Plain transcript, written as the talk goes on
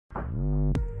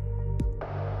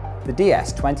The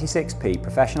DS26P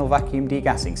Professional Vacuum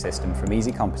Degassing System from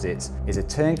Easy Composites is a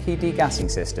turnkey degassing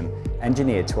system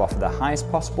engineered to offer the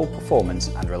highest possible performance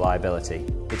and reliability.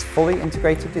 Its fully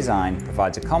integrated design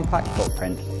provides a compact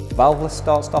footprint, valveless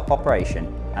start-stop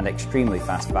operation and extremely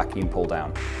fast vacuum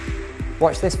pull-down.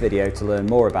 Watch this video to learn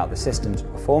more about the system's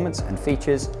performance and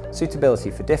features,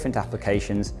 suitability for different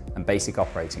applications and basic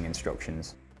operating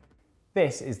instructions.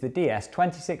 This is the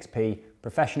DS26P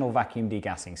Professional Vacuum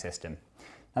Degassing System.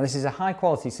 Now this is a high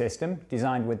quality system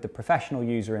designed with the professional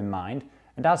user in mind,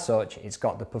 and as such it's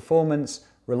got the performance,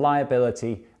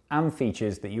 reliability and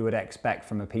features that you would expect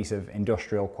from a piece of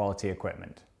industrial quality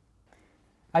equipment.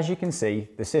 As you can see,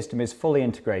 the system is fully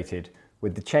integrated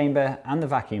with the chamber and the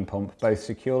vacuum pump both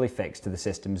securely fixed to the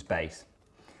system's base.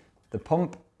 The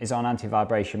pump is on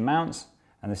anti-vibration mounts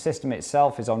and the system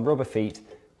itself is on rubber feet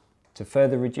to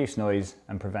further reduce noise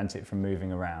and prevent it from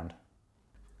moving around.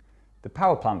 The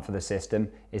power plant for the system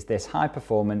is this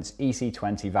high-performance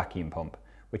EC20 vacuum pump,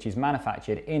 which is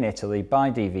manufactured in Italy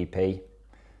by DVP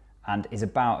and is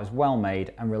about as well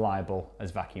made and reliable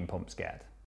as vacuum pumps get.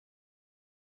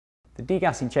 The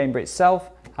degassing chamber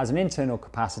itself has an internal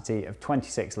capacity of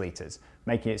 26 litres,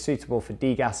 making it suitable for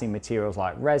degassing materials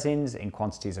like resins in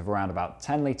quantities of around about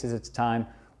 10 litres at a time,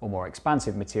 or more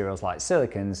expansive materials like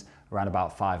silicons around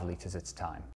about 5 litres at a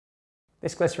time.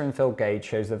 This glycerin-filled gauge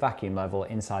shows the vacuum level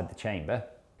inside the chamber,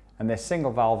 and this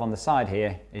single valve on the side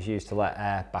here is used to let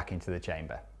air back into the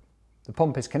chamber. The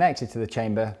pump is connected to the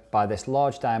chamber by this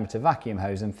large diameter vacuum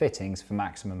hose and fittings for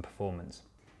maximum performance.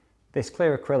 This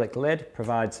clear acrylic lid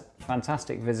provides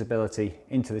fantastic visibility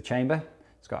into the chamber.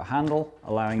 It's got a handle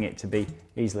allowing it to be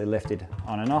easily lifted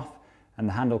on and off, and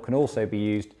the handle can also be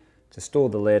used to store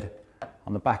the lid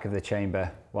on the back of the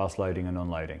chamber whilst loading and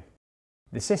unloading.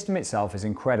 The system itself is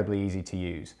incredibly easy to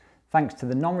use. Thanks to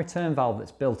the non-return valve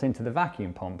that's built into the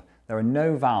vacuum pump, there are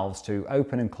no valves to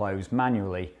open and close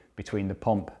manually between the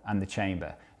pump and the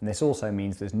chamber, and this also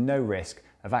means there's no risk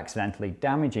of accidentally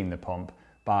damaging the pump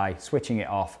by switching it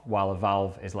off while a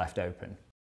valve is left open.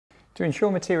 To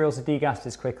ensure materials are degassed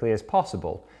as quickly as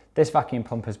possible, this vacuum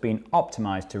pump has been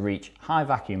optimised to reach high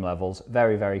vacuum levels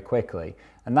very quickly,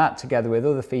 and that together with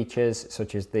other features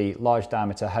such as the large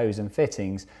diameter hose and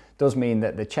fittings does mean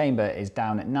that the chamber is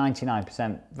down at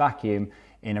 99% vacuum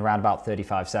in around about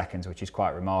 35 seconds, which is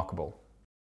quite remarkable.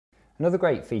 Another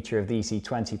great feature of the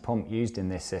EC20 pump used in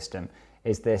this system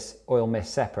is this oil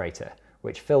mist separator,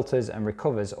 which filters and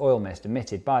recovers oil mist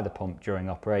emitted by the pump during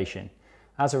operation.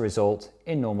 As a result,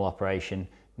 in normal operation,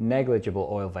 negligible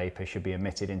oil vapour should be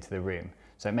emitted into the room,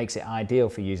 so it makes it ideal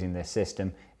for using this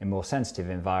system in more sensitive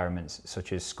environments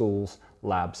such as schools,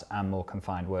 labs and more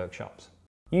confined workshops.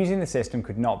 Using the system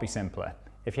could not be simpler.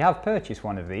 If you have purchased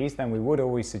one of these, then we would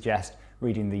always suggest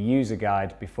reading the user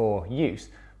guide before use,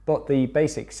 but the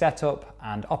basic setup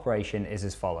and operation is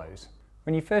as follows.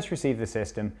 When you first receive the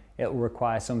system, it will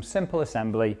require some simple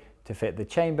assembly to fit the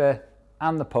chamber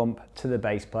and the pump to the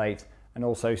base plate and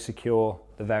also secure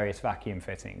the various vacuum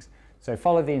fittings. So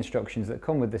follow the instructions that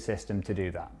come with the system to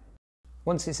do that.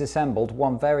 Once it's assembled,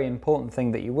 one very important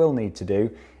thing that you will need to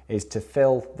do is to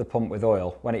fill the pump with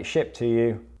oil. When it's shipped to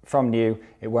you from new,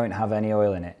 it won't have any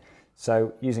oil in it.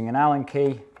 So using an Allen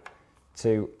key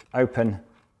to open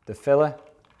the filler,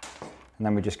 and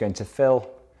then we're just going to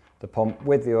fill the pump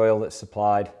with the oil that's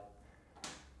supplied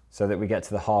so that we get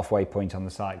to the halfway point on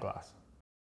the sight glass.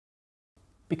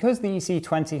 Because the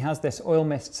EC20 has this oil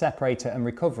mist separator and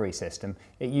recovery system,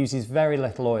 it uses very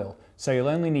little oil, so you'll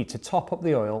only need to top up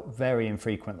the oil very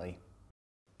infrequently.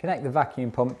 Connect the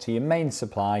vacuum pump to your main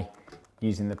supply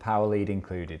using the power lead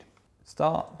included.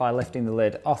 Start by lifting the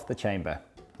lid off the chamber,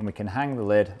 and we can hang the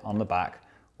lid on the back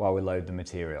while we load the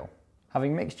material.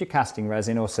 Having mixed your casting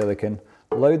resin or silicon,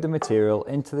 load the material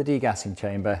into the degassing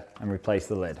chamber and replace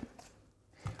the lid.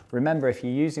 Remember, if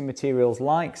you're using materials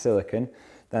like silicon,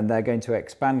 then they're going to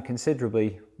expand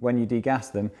considerably when you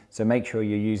degas them, so make sure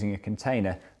you're using a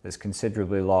container that's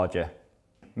considerably larger.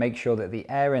 Make sure that the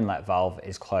air inlet valve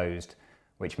is closed,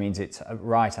 which means it's at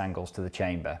right angles to the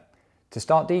chamber. To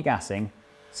start degassing,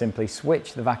 simply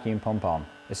switch the vacuum pump on.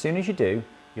 As soon as you do,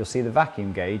 you'll see the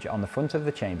vacuum gauge on the front of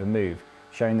the chamber move,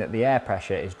 showing that the air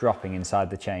pressure is dropping inside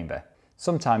the chamber.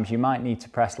 Sometimes you might need to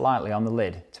press lightly on the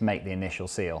lid to make the initial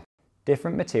seal.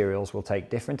 Different materials will take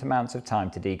different amounts of time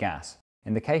to degas.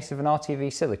 In the case of an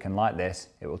RTV silicon like this,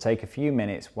 it will take a few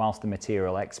minutes whilst the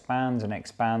material expands and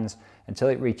expands until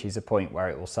it reaches a point where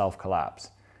it will self-collapse.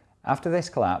 After this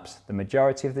collapse, the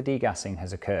majority of the degassing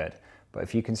has occurred, but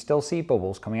if you can still see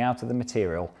bubbles coming out of the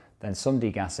material, then some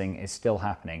degassing is still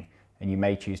happening and you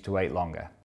may choose to wait longer.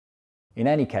 In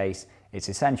any case, it's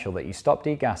essential that you stop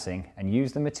degassing and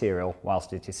use the material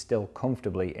whilst it is still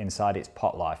comfortably inside its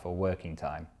pot life or working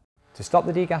time. To stop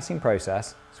the degassing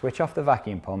process, switch off the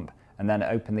vacuum pump and then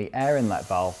open the air inlet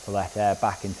valve to let air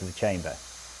back into the chamber.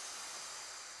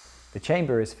 The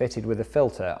chamber is fitted with a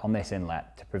filter on this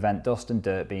inlet to prevent dust and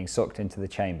dirt being sucked into the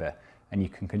chamber, and you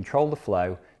can control the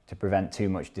flow to prevent too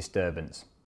much disturbance.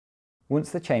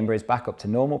 Once the chamber is back up to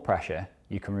normal pressure,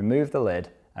 you can remove the lid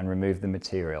and remove the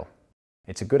material.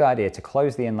 It's a good idea to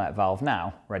close the inlet valve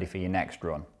now, ready for your next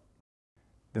run.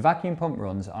 The vacuum pump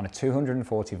runs on a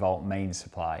 240 volt mains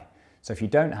supply, so if you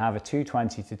don't have a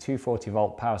 220 to 240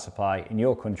 volt power supply in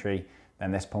your country,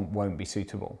 then this pump won't be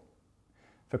suitable.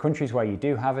 For countries where you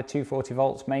do have a 240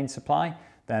 volts main supply,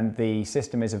 then the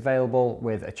system is available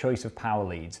with a choice of power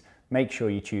leads. Make sure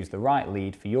you choose the right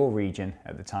lead for your region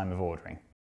at the time of ordering.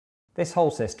 This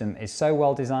whole system is so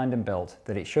well designed and built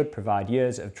that it should provide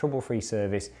years of trouble-free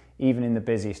service even in the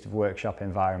busiest of workshop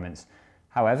environments.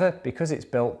 However, because it's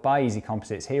built by Easy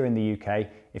Composites here in the UK,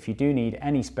 if you do need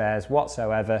any spares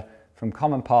whatsoever, from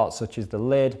common parts such as the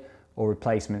lid or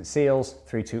replacement seals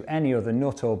through to any other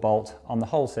nut or bolt on the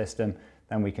whole system,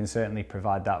 then we can certainly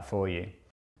provide that for you.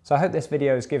 So I hope this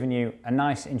video has given you a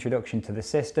nice introduction to the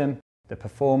system, the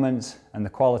performance and the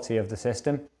quality of the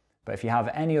system. But if you have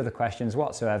any other questions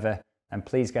whatsoever, then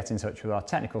please get in touch with our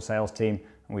technical sales team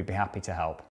and we'd be happy to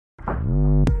help.